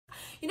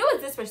You know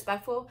what's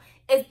disrespectful?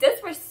 It's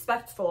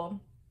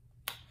disrespectful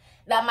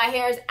that my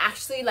hair is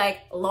actually like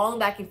long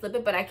that I can flip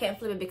it, but I can't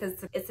flip it because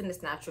it's in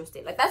its natural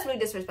state. Like, that's really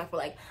disrespectful.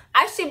 Like,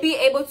 I should be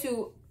able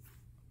to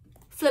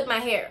flip my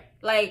hair.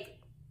 Like,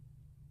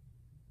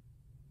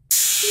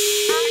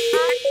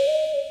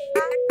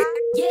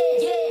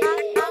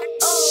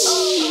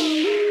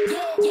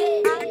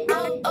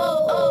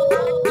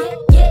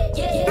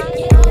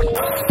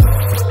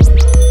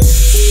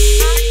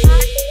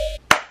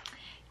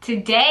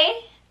 today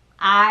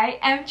I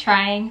am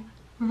trying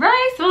rice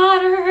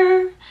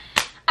water.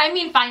 I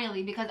mean,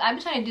 finally, because I've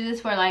been trying to do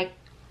this for like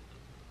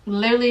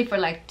literally for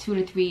like 2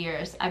 to 3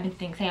 years. I've been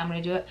saying I'm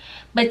gonna do it,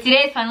 but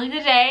today is finally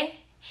the day.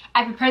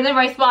 I prepared the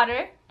rice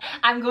water.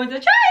 I'm going to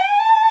try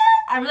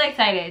it. I'm really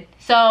excited.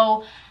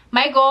 So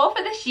my goal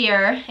for this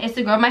year is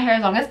to grow my hair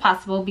as long as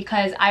possible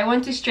because I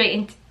want to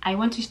straighten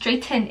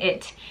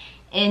it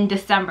in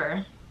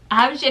December.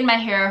 I haven't straightened my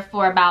hair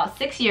for about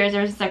 6 years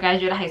ever since I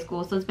graduated high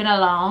school, so it's been a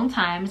long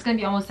time. It's gonna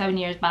be almost 7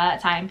 years by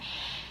that time.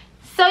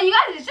 So you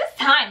guys, it's just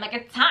time, like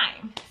it's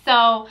time.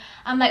 So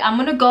I'm like, I'm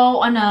gonna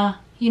go on a,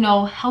 you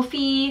know,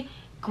 healthy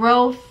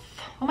growth,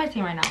 what am I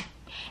saying right now?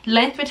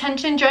 Length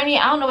retention journey.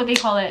 I don't know what they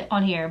call it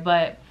on here,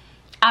 but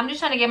I'm just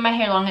trying to get my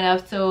hair long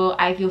enough so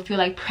I feel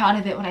like proud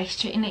of it when I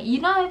straighten it. You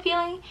know what I'm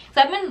feeling?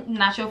 So I've been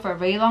natural for a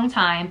really long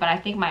time, but I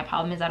think my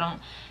problem is I don't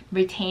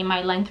retain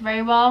my length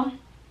very well.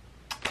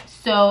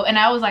 So, and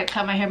I always like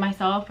cut my hair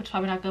myself, which is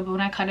probably not good, but when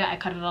I cut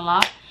it a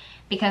lot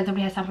because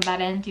nobody has time for that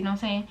end, you know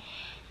what I'm saying?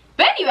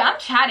 But anyway, I'm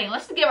chatting.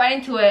 Let's just get right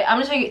into it. I'm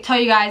just going to tell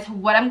you guys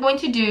what I'm going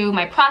to do,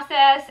 my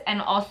process,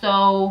 and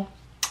also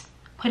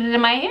put it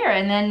in my hair,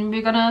 and then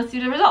we're going to see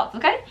the results,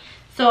 okay?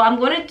 So I'm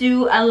going to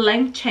do a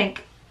length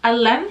check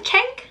really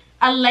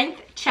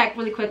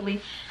quickly.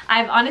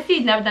 I've honestly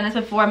never done this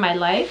before in my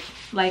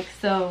life. Like,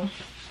 so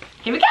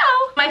here we go.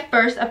 My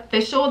first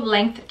official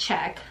length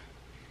check.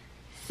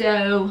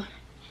 So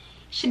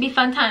should be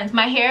fun times.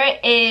 My hair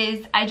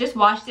is, I just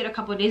washed it a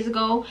couple of days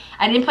ago.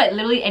 I didn't put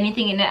literally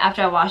anything in it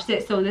after I washed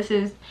it. So this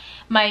is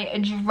my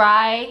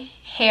dry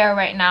hair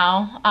right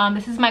now.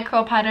 This is my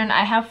curl pattern.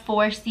 I have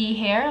 4C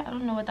hair. I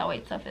don't know what that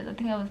white stuff is. I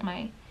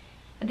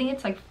think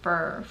it's like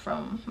fur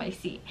from my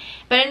seat.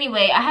 But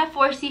anyway, I have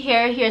 4C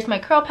hair. Here's my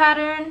curl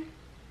pattern.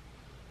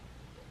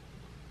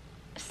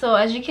 So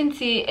as you can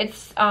see,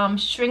 it's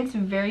shrinks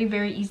very,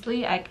 very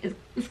easily. It's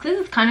because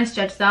it's kind of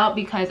stretched out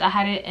because I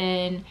had it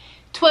in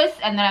twist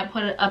and then I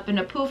put it up in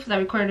a poof because I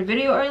recorded a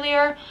video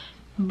earlier.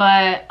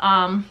 But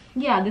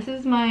yeah, this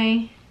is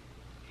my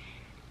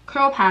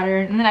curl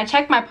pattern. And then I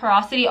checked my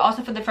porosity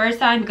also for the first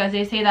time because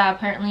they say that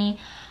apparently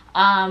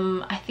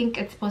I think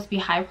it's supposed to be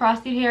high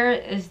porosity hair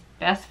is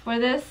best for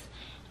this.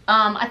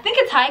 I think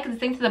it's high because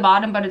it's linked to the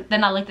bottom, but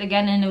then I looked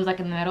again and it was like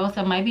in the middle,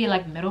 so it might be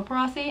like middle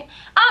porosity.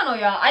 I don't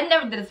know, y'all. I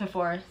never did this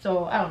before,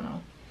 so I don't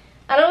know.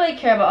 I don't really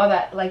care about all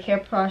that like hair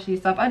porosity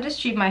stuff. I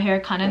just treat my hair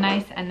kind of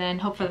nice and then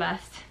hope for the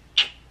best.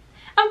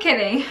 I'm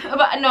kidding,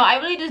 but no, I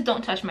really just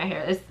don't touch my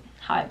hair. This is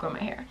how I grow my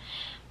hair.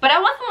 But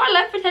I want some more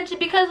length retention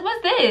because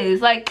what's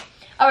this? Like,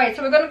 all right,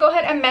 so we're gonna go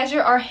ahead and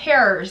measure our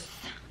hairs.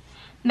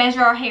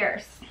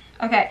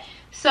 Okay,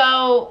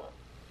 so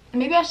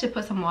maybe I should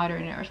put some water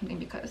in it or something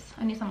because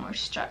I need some more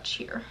stretch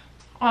here.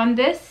 On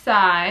this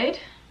side,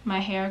 my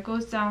hair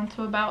goes down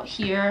to about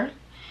here.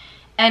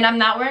 And I'm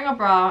not wearing a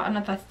bra. I don't know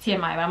if that's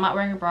TMI, but I'm not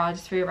wearing a bra,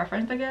 just for your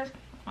reference, I guess.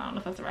 I don't know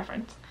if that's a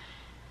reference.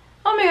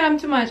 Oh my god, I'm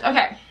too much.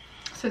 Okay,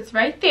 so it's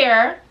right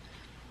there.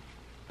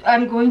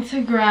 I'm going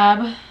to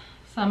grab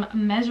some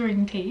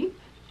measuring tape.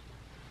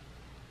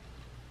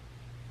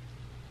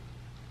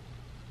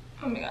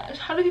 Oh my gosh,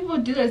 how do people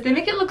do this? They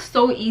make it look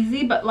so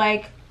easy, but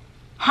like,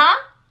 huh?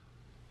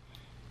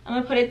 I'm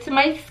gonna put it to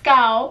my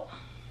scalp.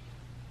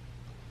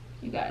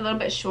 You got a little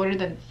bit shorter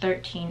than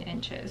 13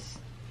 inches.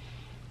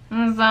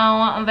 And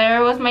so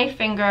there was my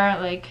finger,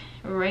 like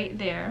right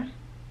there.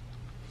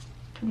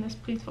 Can this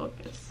please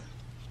focus?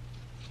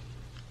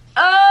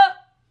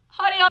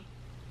 Honey.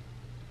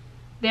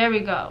 There we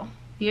go.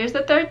 Here's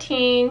the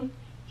 13.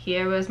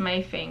 Here was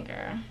my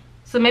finger.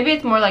 So maybe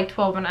it's more like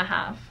 12 and a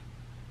half.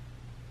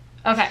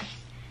 Okay.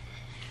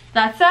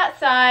 That's that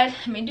side.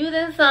 Let me do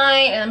this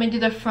side and let me do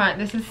the front.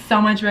 This is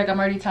so much work. I'm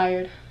already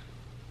tired.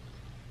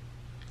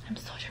 I'm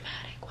so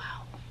dramatic.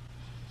 Wow.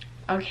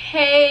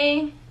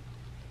 Okay.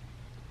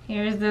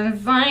 Here's the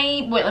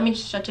side. Wait, let me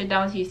just stretch it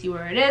down so you see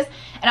where it is.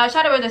 And I'll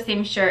try to wear the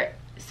same shirt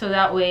so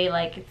that way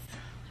like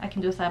I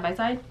can do it side by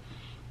side.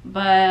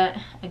 But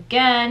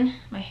again,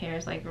 my hair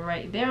is like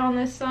right there on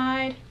this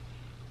side.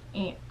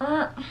 And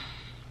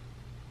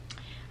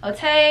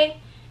okay.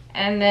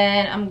 And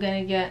then I'm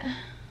gonna get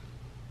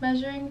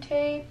measuring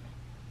tape.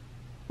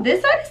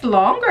 This side is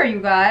longer, you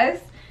guys.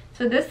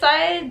 So this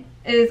side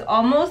is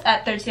almost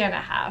at 13 and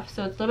a half.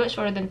 So it's a little bit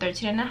shorter than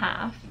 13 and a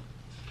half.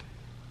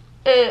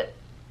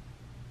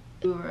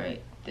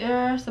 Right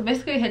there. So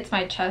basically it hits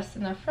my chest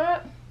in the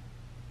front.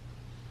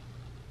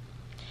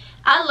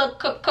 I look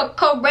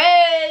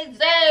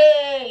crazy.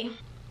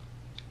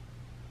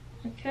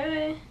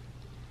 Okay.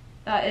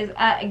 That is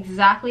at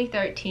exactly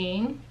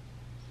 13.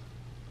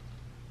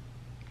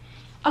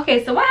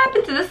 Okay, so what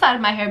happened to this side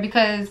of my hair?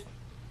 Because,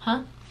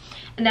 and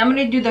then I'm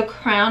gonna do the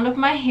crown of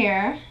my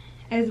hair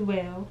as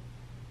well.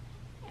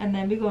 And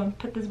then we're gonna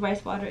put this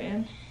rice water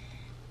in.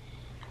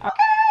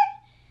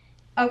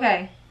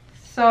 Okay,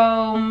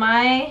 so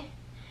my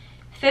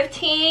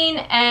 15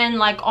 and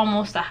like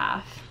almost a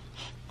half.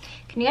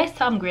 Can you guys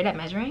tell I'm great at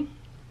measuring?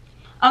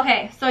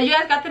 Okay, so you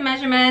guys got the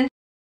measurements.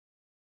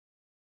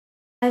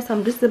 So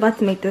I'm just about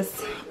to make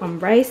this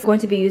rice. I'm going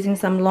to be using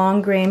some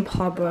long grain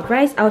parboiled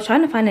rice. I was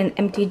trying to find an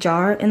empty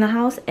jar in the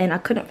house and I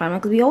couldn't find one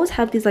because we always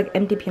have these like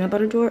empty peanut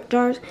butter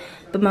jars,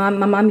 but my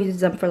mom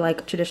uses them for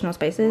like traditional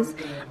spices.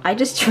 I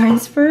just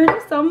transferred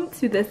some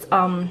to this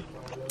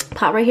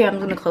pot right here.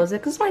 I'm gonna close it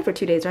because it's only for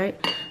 2 days, right?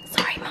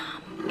 Sorry,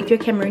 mom. If you're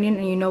Cameroonian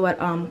and you know what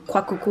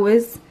kwakuku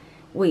is,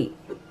 wait.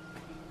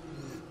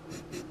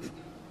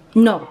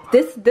 No,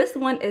 this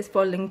one is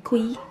for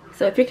linkui.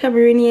 So if you're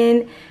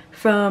Cameroonian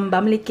from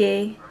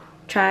Bamileke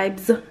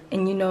tribes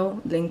and you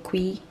know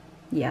linkui,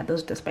 yeah,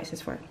 those are the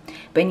spices for it.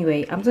 But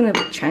anyway, I'm gonna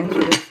transfer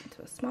this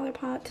into a smaller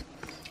pot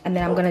and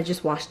then I'm gonna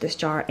just wash this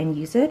jar and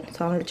use it.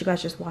 So I'm gonna let you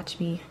guys just watch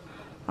me.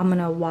 I'm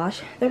gonna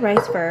wash the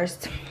rice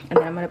first and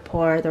then I'm gonna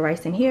pour the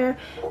rice in here,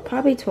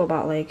 probably to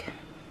about like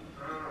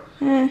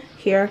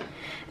here,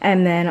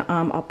 and then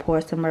I'll pour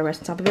some more rice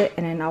on top of it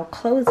and then I'll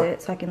close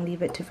it so I can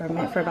leave it to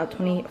ferment for about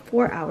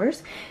 24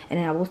 hours and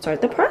then I will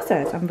start the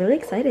process. I'm really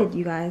excited,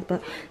 you guys,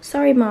 but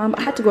sorry mom,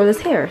 I had to grow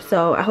this hair,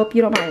 so I hope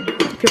you don't mind.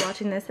 If you're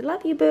watching this, I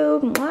love you, boo.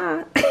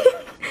 Mwah.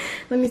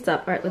 Let me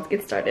stop. All right, let's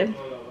get started.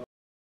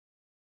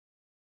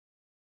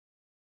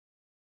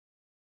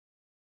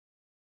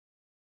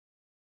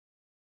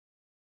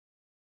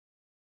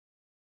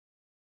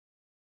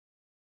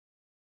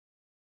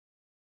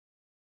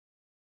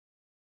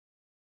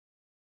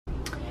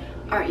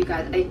 Alright, you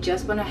guys, I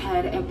just went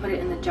ahead and put it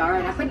in the jar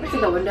and I put it to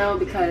the window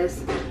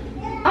because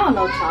I don't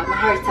know, child, my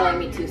hair is telling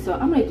me to, so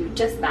I'm gonna do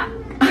just that.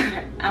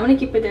 I'm gonna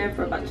keep it there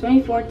for about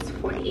 24 to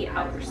 48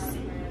 hours.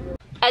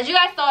 As you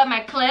guys saw in my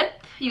clip,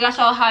 you guys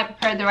saw how I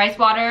prepared the rice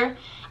water.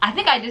 I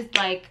think I just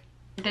like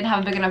didn't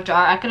have a big enough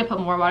jar. I could have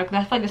put more water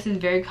because I feel like this is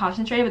very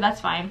concentrated, but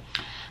that's fine.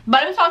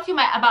 But I'm gonna talk to you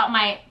about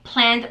my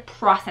planned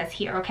process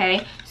here,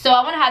 okay? So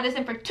I'm gonna have this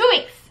in for 2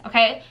 weeks,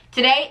 okay?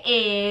 Today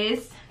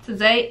is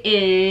Tuesday.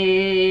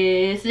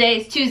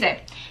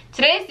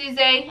 Today is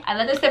Tuesday. I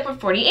let this sit for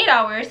 48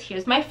 hours.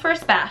 Here's my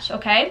first batch,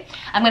 okay?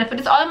 I'm gonna put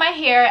this all in my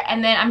hair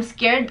and then I'm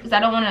scared because I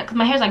don't wanna, because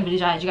my hair's like really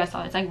dry, as you guys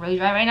saw, it's like really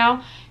dry right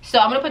now. So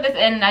I'm gonna put this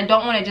in and I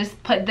don't wanna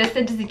just put this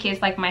in just in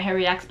case like my hair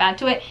reacts bad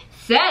to it.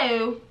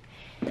 So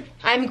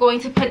I'm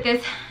going to put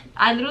this,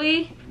 I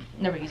literally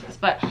never use this,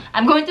 but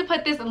I'm going to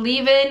put this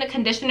leave-in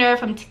conditioner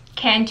from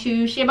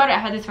Cantu Shea Butter.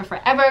 I've had this for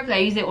forever because I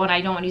use it when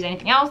I don't want to use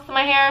anything else in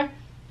my hair.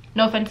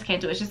 No offense to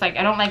Cantu, it's just like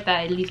I don't like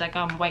that it leaves like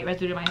white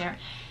residue in my hair.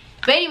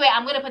 But anyway,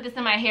 I'm gonna put this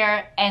in my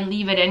hair and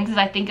leave it in because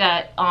I think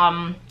that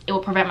it will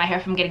prevent my hair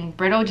from getting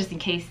brittle, just in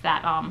case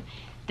that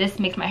this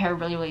makes my hair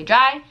really, really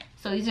dry.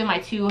 So these are my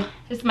two,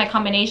 this is my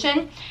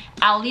combination.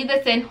 I'll leave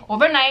this in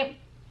overnight,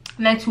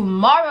 and then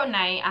tomorrow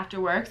night after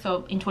work,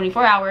 so in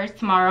 24 hours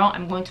tomorrow,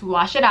 I'm going to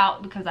wash it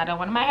out because I don't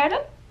want my hair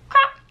to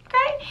crack,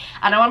 okay?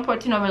 I don't want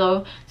protein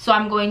overload, so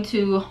I'm going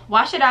to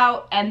wash it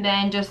out and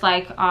then just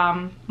like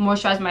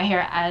moisturize my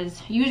hair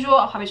as usual.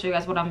 I'll probably show you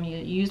guys what I'm gonna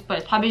use, but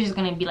it's probably just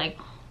gonna be like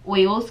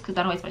oils because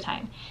I don't waste my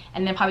time,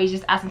 and then probably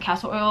just add some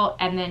castor oil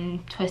and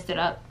then twist it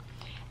up.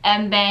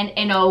 And then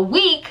in a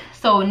week,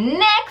 so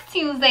next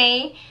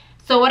Tuesday,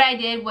 so what I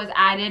did was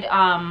added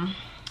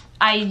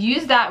I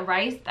used that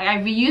rice, I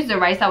reused the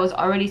rice that was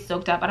already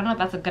soaked up. I don't know if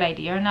that's a good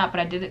idea or not, but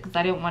I did it because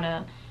I didn't want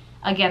to,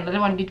 again, I didn't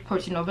want to be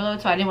protein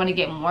overload, so I didn't want to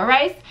get more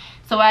rice.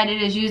 So what I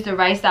did is use the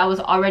rice that was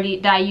already,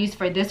 that I used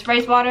for this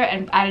rice water,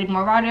 and added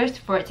more water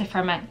for it to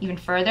ferment even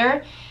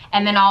further.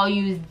 And then I'll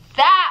use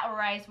that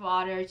rice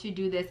water to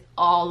do this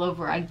all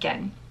over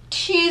again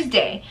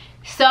Tuesday.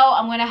 So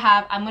I'm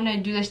gonna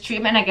do this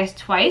treatment, I guess,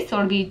 twice. So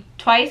it'll be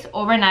twice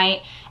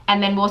overnight,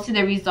 and then we'll see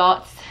the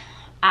results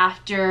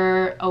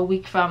after a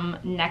week from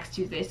next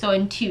Tuesday. So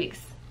in 2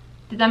 weeks.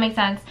 Does that make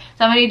sense?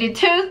 So I'm gonna do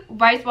 2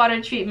 rice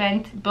water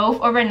treatments, both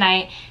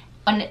overnight,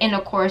 in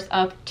a course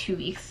of 2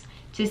 weeks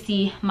to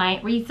see my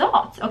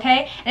results,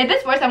 okay? And if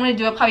this works, I'm gonna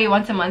do it probably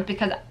once a month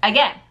because,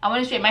 again, I want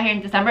to straighten my hair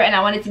in December and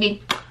I want it to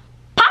be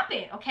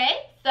popping, okay?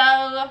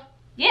 So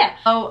yeah.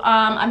 So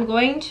I'm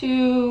going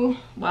to,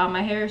 wow,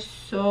 my hair is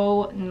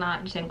so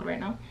not detangled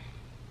right now.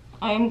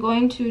 I'm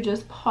going to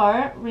just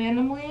part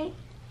randomly.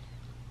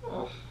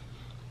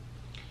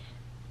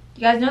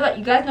 You guys know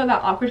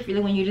that awkward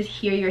feeling when you just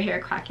hear your hair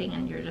cracking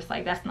and you're just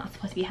like, that's not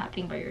supposed to be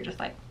happening, but you're just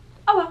like,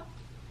 oh well,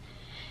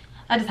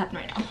 that just happened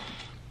right now.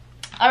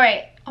 All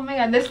right, oh my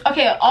god, this,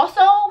 okay,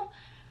 also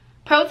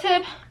pro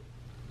tip,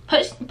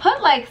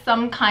 put like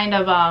some kind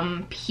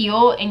of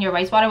peel in your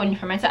rice water when you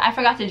ferment it. I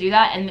forgot to do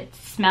that, and it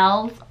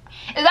smells,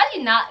 it's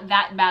actually not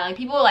that bad. Like,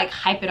 people like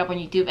hype it up on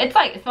YouTube. It's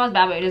like, it smells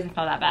bad, but it doesn't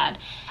smell that bad.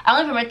 I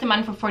only fermented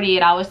mine for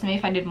 48 hours, so maybe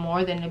if I did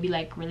more, then it'd be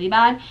like really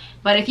bad.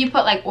 But if you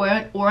put like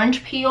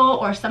orange peel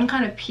or some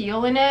kind of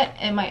peel in it,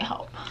 it might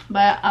help.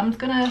 But I'm just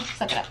gonna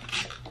suck it up.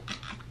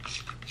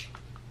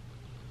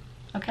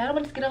 Okay, I don't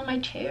want to get on my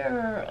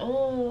chair.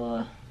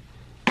 Oh.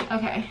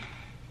 Okay.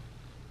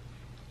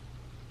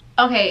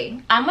 Okay,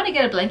 I'm gonna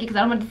get a blanket because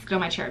I don't want to get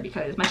on my chair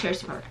because my chair is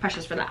super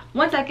precious for that.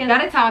 1 second.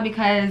 Got a towel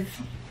because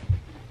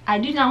I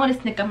do not want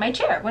to sneak up my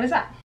chair. What is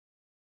that?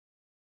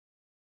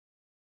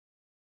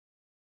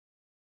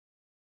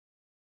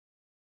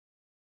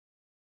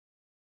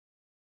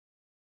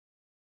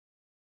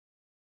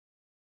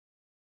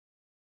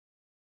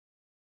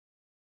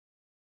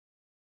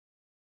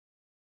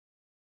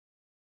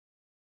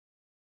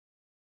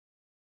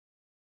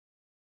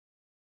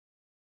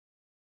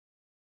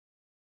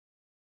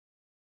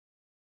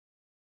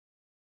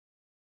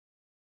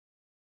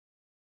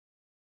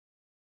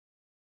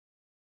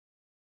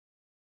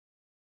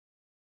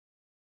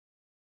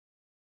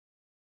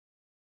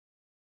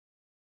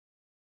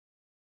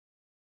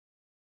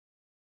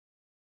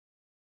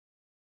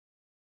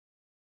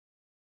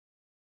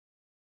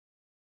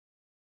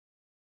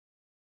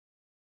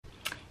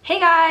 Hey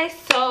guys,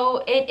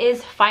 so it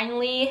is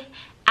finally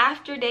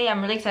after day.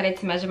 I'm really excited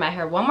to measure my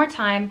hair one more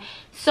time.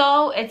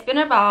 So it's been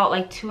about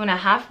like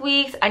 2.5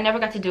 weeks. I never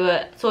got to do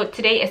it. So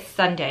today is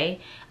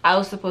Sunday. I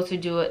was supposed to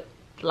do it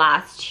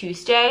last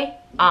Tuesday.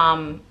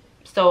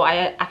 So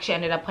I actually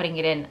ended up putting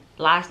it in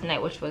last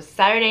night, which was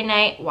Saturday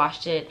night.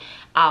 Washed it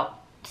out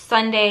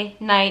Sunday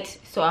night,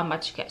 so I'm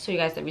about to show you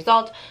guys the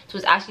result. So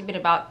it's actually been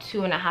about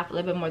 2.5, a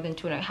little bit more than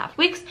 2.5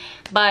 weeks.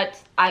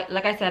 But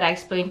like I said, I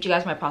explained to you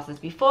guys my process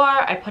before.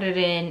 I put it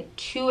in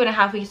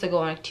 2.5 weeks ago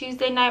on a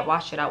Tuesday night,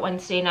 washed it out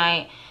Wednesday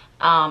night.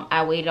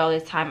 I waited all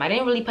this time. I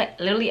didn't really put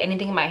literally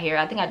anything in my hair.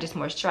 I think I just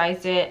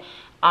moisturized it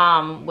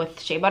with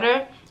shea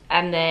butter,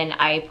 and then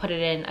I put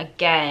it in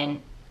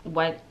again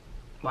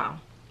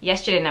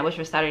yesterday night, which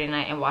was Saturday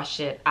night, and washed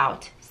it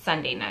out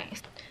Sunday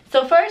night.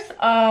 So first,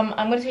 I'm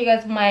going to tell you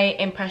guys my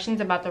impressions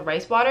about the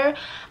rice water.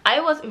 I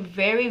was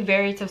very,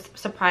 very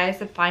surprised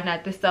to find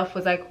that this stuff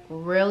was like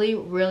really, it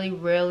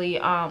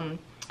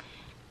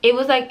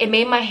was like, it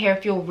made my hair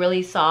feel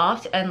really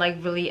soft and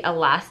like really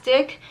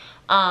elastic.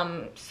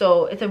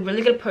 So it's a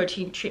really good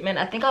protein treatment.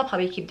 I think I'll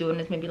probably keep doing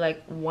this maybe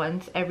like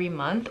once every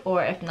month,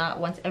 or if not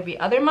once every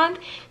other month,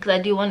 because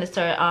I do want to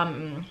start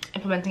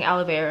implementing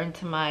aloe vera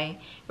into my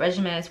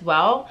regimen as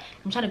well.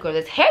 I'm trying to grow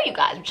this hair, you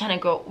guys. We're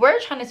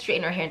trying to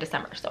straighten our hair in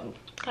December, so I'm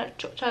trying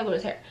to grow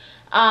this hair.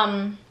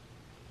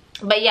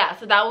 But yeah,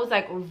 so that was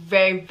like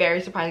very,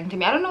 very surprising to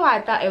me. I don't know why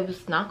I thought it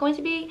was not going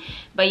to be,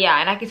 but yeah.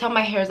 And I can tell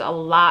my hair is a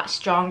lot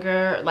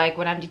stronger. Like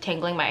when I'm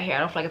detangling my hair, I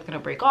don't feel like it's gonna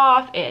break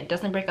off. It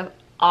doesn't break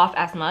off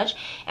as much,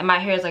 and my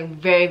hair is like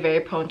very,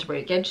 very prone to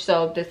breakage,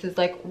 so this is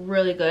like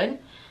really good.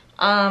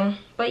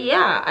 But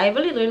yeah, I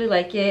really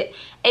like it.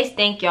 It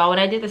stank, y'all. When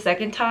I did the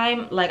second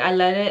time, like I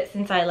let it,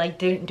 since I like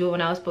didn't do it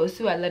when I was supposed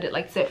to, I let it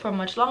like sit for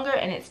much longer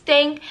and it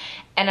stank.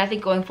 And I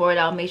think going forward,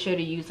 I'll make sure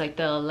to use like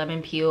the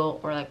lemon peel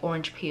or like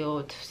orange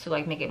peel to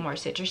like make it more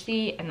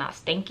citrusy and not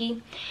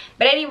stanky.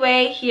 But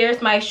anyway,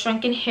 here's my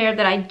shrunken hair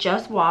that I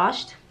just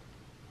washed.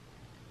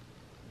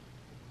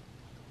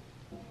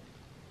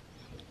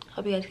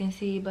 Hope you guys can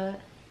see,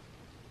 but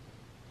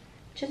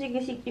just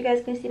you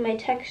guys can see my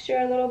texture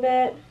a little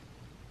bit.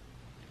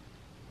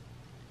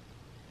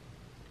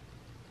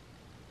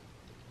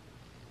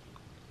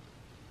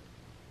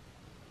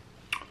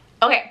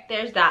 Okay,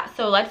 there's that.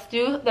 So let's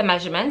do the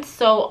measurements.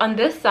 So on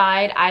this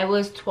side, I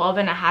was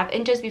 12.5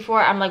 inches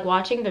before. I'm like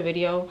watching the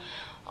video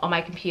on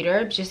my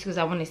computer just because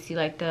I want to see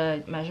like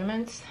the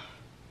measurements.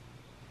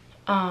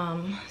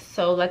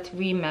 So let's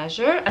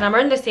remeasure, and I'm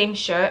wearing the same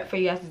shirt for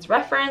you guys as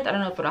reference. I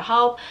don't know if it'll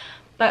help,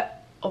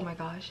 but oh my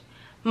gosh,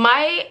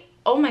 my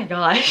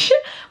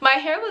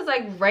hair was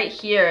like right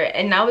here,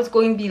 and now it's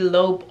going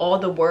below all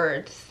the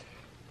words.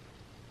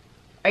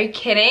 Are you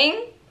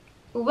kidding?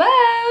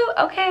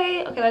 Whoa.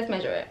 Okay, let's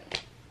measure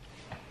it.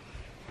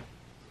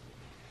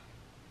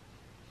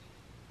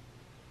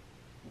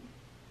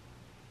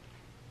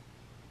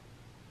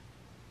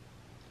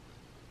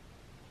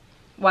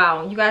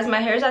 Wow, you guys, my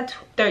hair is at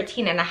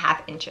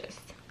 13.5 inches.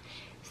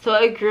 So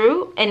it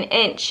grew an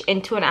inch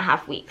in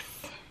 2.5 weeks.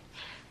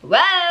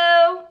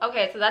 Whoa.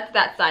 Okay, so that's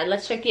that side.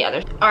 Let's check the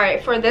other. All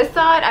right, for this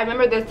side, I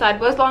remember this side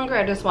was longer.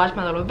 I just watched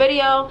my little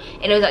video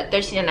and it was at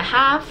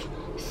 13.5.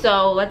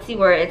 So let's see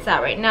where it's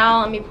at right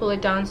now. Let me pull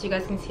it down so you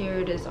guys can see where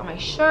it is on my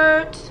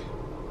shirt.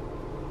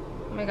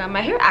 Oh my god,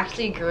 my hair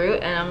actually grew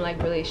and I'm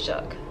like really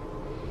shook.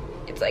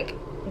 It's like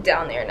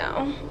down there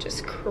now,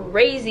 just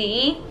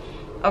crazy.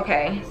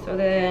 Okay, so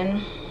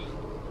then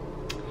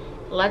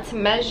let's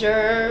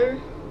measure.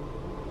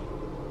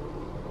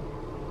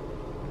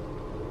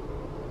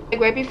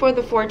 Like right before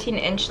the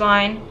 14-inch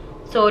line,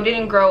 so it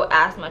didn't grow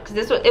as much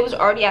because it was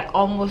already at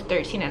almost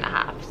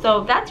 13.5.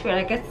 So that's weird.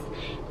 I guess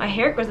my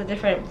hair grows at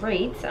different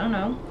rates. I don't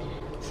know.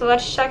 So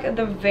let's check at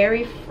the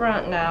very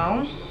front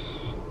now.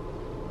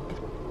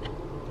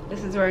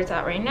 This is where it's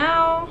at right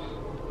now.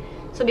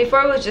 So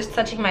before it was just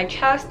touching my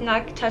chest, now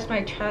I can touch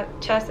my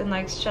chest and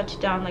like stretch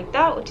down like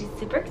that, which is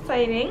super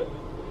exciting.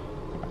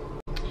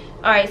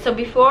 All right, so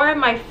before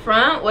my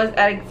front was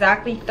at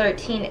exactly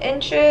 13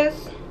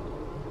 inches.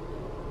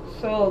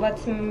 So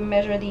let's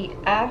measure the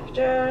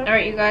after. All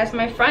right, you guys,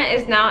 my front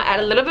is now at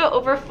a little bit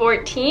over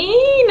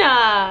 14.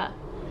 All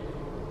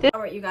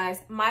right, you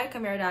guys, my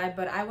camera died,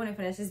 but I want to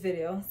finish this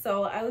video.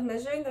 So I was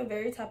measuring the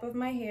very top of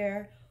my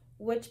hair,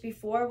 which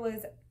before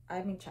was,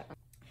 I mean, check.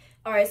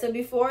 All right, so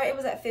before it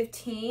was at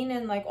 15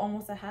 and like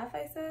almost a half,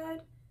 I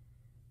said.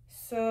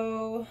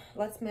 So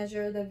let's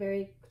measure the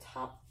very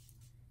top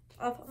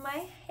of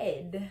my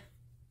head.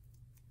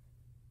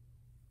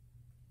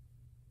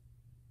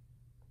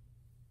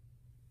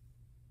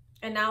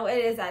 And now it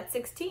is at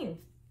 16.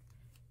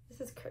 This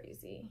is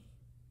crazy.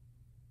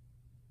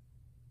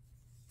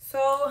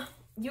 So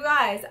you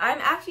guys, I'm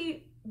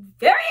actually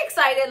very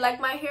excited.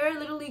 Like my hair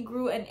literally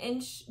grew an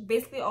inch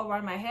basically all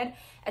around my head,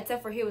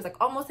 except for here was like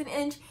almost an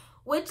inch,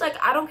 which like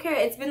I don't care.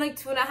 It's been like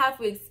 2.5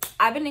 weeks.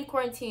 I've been in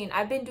quarantine.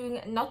 I've been doing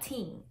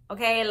nothing.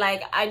 Okay,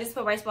 like I just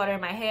put rice water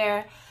in my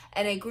hair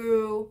and it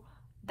grew.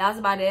 That's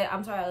about it.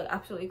 I'm sorry, I look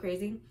absolutely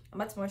crazy. I'm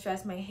about to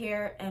moisturize my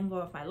hair and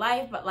blow off my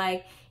life, but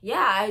like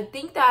yeah, I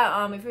think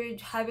that if you're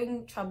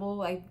having trouble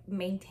like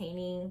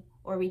maintaining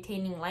or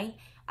retaining light,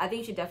 I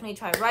think you should definitely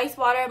try rice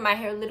water. My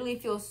hair literally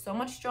feels so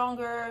much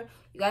stronger.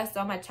 You guys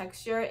saw my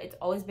texture. It's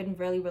always been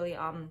really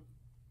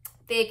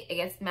thick. It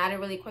gets matted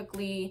really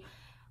quickly.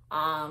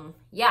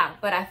 Yeah,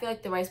 but I feel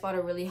like the rice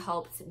water really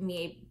helped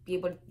me be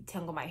able to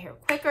detangle my hair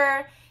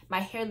quicker. My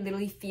hair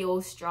literally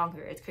feels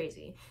stronger. It's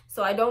crazy.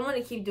 So I don't want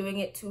to keep doing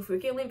it too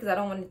frequently because I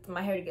don't want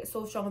my hair to get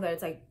so strong that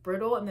it's like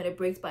brittle and then it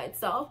breaks by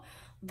itself.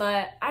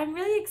 But I'm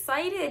really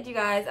excited, you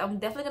guys. I'm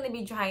definitely going to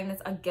be trying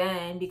this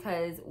again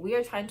because we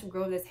are trying to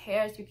grow this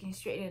hair so we can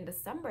straighten in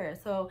December.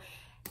 So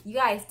you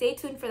guys stay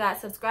tuned for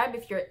that. Subscribe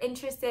if you're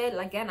interested.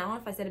 Again, I don't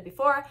know if I said it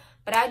before,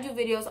 but I do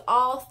videos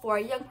all for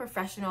young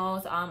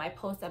professionals. I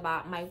post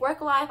about my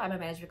work life. I'm a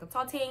management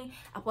consulting.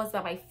 I post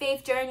about my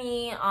faith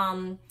journey.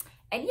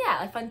 And yeah,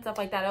 like fun stuff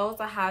like that. I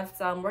also have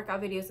some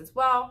workout videos as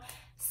well.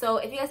 So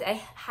if you guys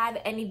have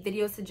any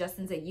video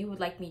suggestions that you would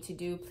like me to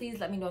do, please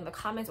let me know in the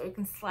comments, or you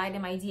can slide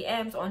in my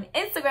DMs on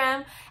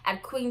Instagram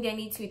at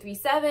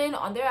QueenDanny237.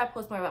 On there, I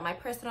post more about my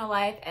personal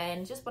life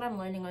and just what I'm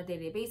learning on a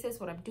day-to-day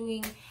basis, what I'm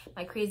doing,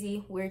 my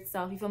crazy, weird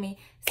stuff, you feel me?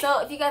 So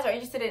if you guys are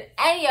interested in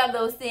any of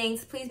those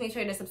things, please make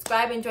sure to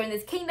subscribe and join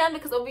this kingdom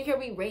because over here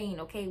we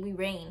reign, okay? We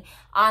reign.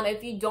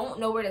 If you don't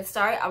know where to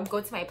start, I would go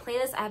to my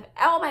playlist. I have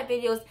all my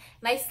videos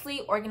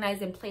nicely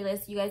organized in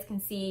playlists. You guys can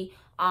see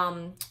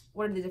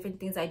what are the different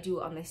things I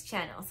do on this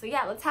channel. So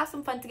yeah, let's have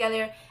some fun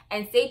together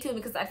and stay tuned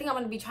because I think I'm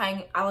going to be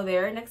trying aloe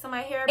vera next to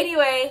my hair.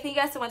 Anyway, thank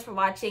you guys so much for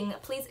watching.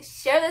 Please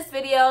share this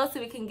video so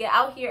we can get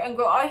out here and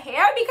grow our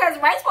hair because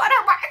rice water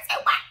works.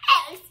 It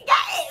works,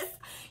 yes.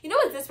 You know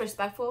what's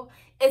disrespectful?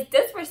 It's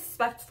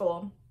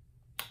disrespectful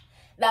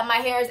that my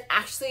hair is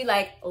actually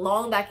like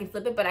long that I can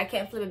flip it, but I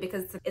can't flip it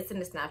because it's in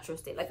this natural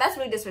state. Like that's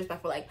really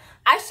disrespectful. Like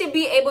I should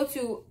be able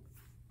to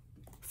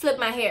flip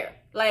my hair.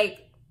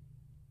 Like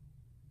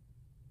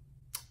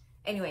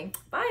anyway,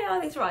 bye y'all.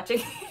 Thanks for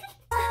watching.